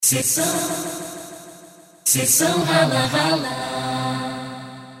Sessão rala rala.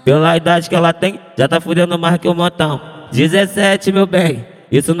 Pela idade que ela tem, já tá fudendo mais que um montão. 17, meu bem,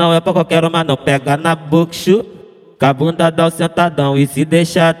 isso não é pra qualquer uma não. Pega na boca, chu, com a bunda dá o sentadão. E se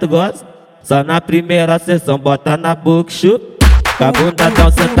deixar tu gosta, só na primeira sessão. Bota na boca, chu, com a bunda dá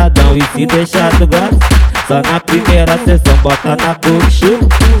o sentadão. E se deixar tu gosta, só na primeira sessão. Bota na boca, chu,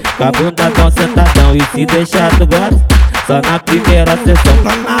 com a bunda dá o sentadão. E se deixar tu gosta, só na primeira sessão.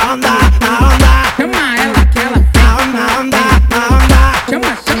 Na onda, chama ela que ela tem. Na onda,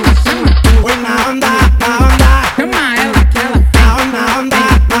 chama, oi na onda, chama ela que ela tem. Na onda,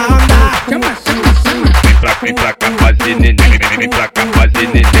 chama. Vem pra cá fazer neném, vem pra cá fazer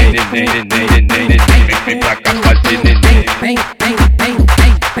neném, vem pra cá fazer neném. Vem.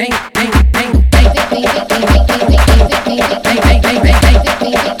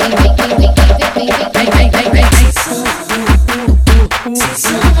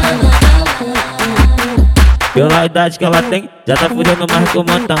 Pela idade que ela tem, já tá fudendo mais que um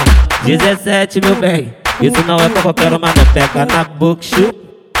montão. 17, meu bem, isso não é pra qualquer uma não. Pega na boca, chu,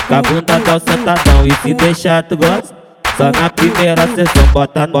 com a bunda dá o sentadão. E se deixar tu gosta, só na primeira sessão.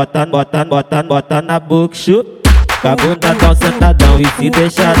 Bota na boca, chu, com a bunda dá o sentadão. E se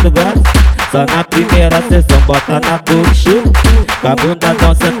deixar tu gosta, só na primeira sessão. Bota na boca, chu, com a bunda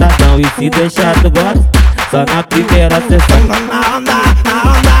dá o sentadão. E se deixar tu gosta, só na primeira sessão. Na onda,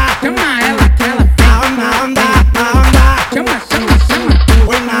 chama ela que ela tem. Na onda, chama,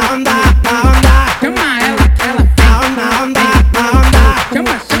 oi na onda, chama ela que ela tem. Na onda,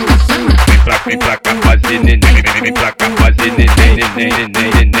 chama. Vem pra cá fazer neném, vem pra cá fazer neném,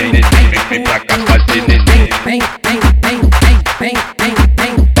 vem pra cá.